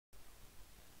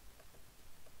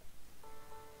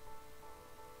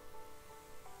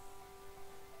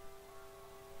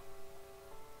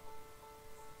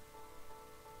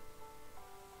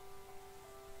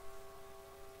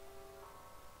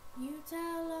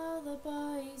all the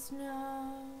boys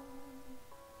know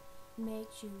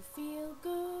makes you feel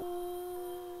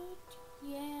good,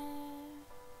 yeah.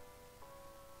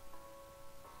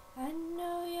 I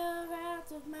know you're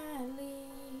out of my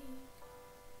league,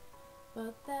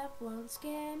 but that won't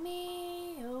scare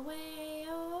me away,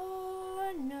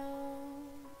 oh no.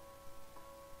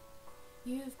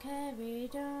 You've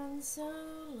carried on so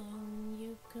long,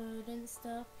 you couldn't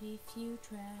stop if you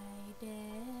tried it.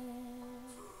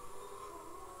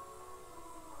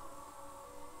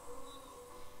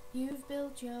 You've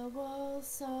built your wall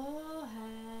so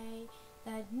high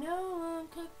that no one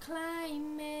could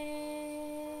climb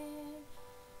it.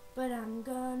 But I'm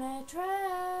gonna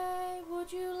try, would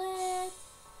you let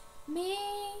me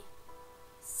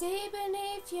see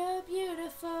beneath your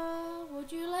beautiful?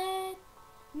 Would you let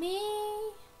me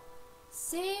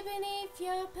see beneath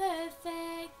your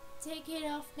perfect? Take it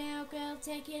off now, girl,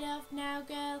 take it off now,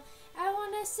 girl. I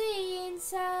wanna see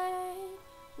inside.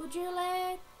 Would you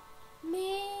let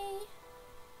me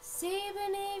see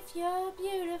beneath your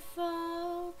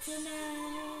beautiful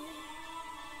tonight?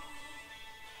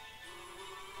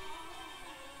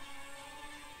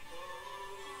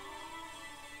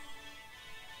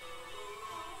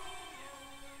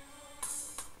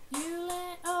 You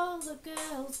let all the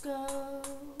girls go,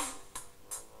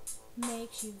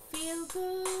 makes you feel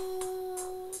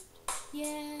good,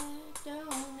 yeah,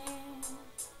 don't it?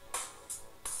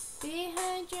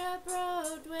 Behind your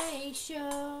Broadway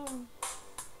show,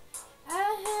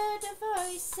 I heard a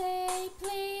voice say,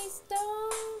 please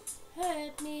don't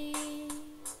hurt me.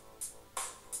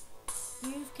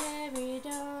 You've carried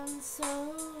on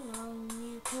so long,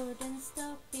 you couldn't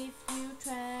stop if you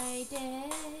tried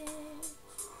it.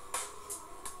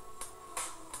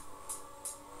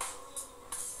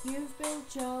 You've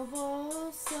built your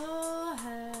wall so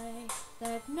high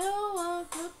that no one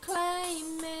could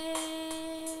climb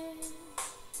it.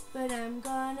 But I'm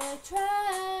gonna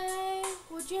try,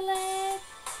 would you let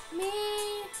me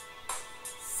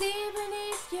see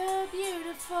beneath your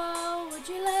beautiful? Would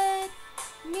you let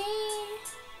me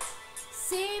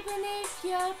see beneath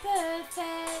your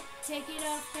perfect? Take it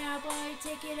off now, boy,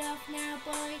 take it off now,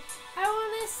 boy. I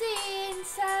wanna see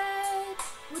inside.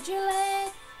 Would you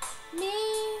let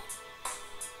me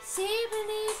see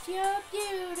beneath your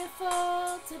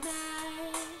beautiful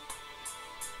tonight?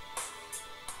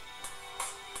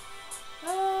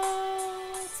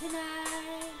 Oh,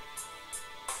 tonight.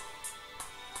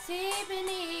 See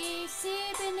beneath,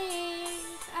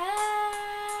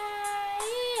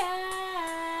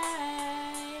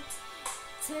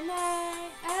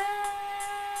 tonight,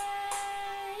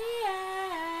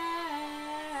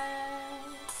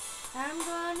 I'm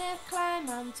gonna climb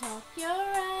on top your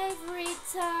ivory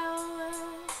tower.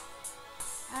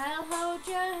 I'll hold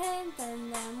your hand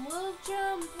and then we'll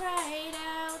jump right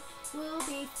out. We'll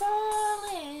be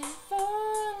falling,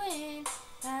 falling,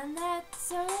 and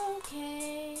that's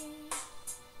okay,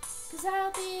 'cause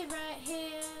I'll be right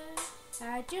here.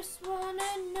 I just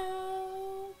wanna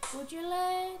know, would you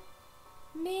let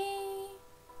me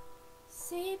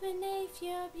see beneath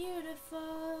your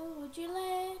beautiful? Would you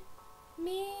let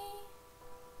me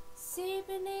see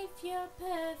beneath your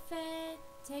perfect?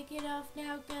 Take it off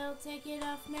now, girl, take it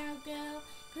off now, girl,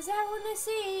 'cause I wanna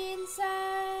see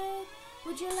inside.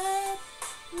 Would you let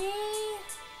me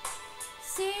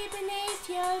see beneath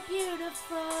your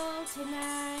beautiful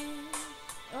tonight?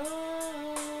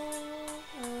 Oh,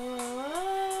 oh,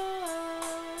 oh,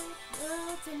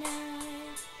 oh,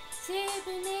 tonight. See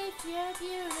beneath your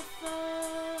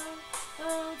beautiful,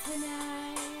 oh,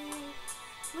 tonight.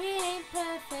 We ain't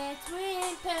perfect,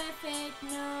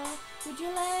 no. Would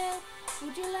you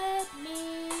let me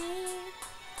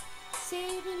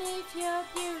see beneath your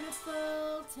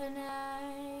beautiful tonight?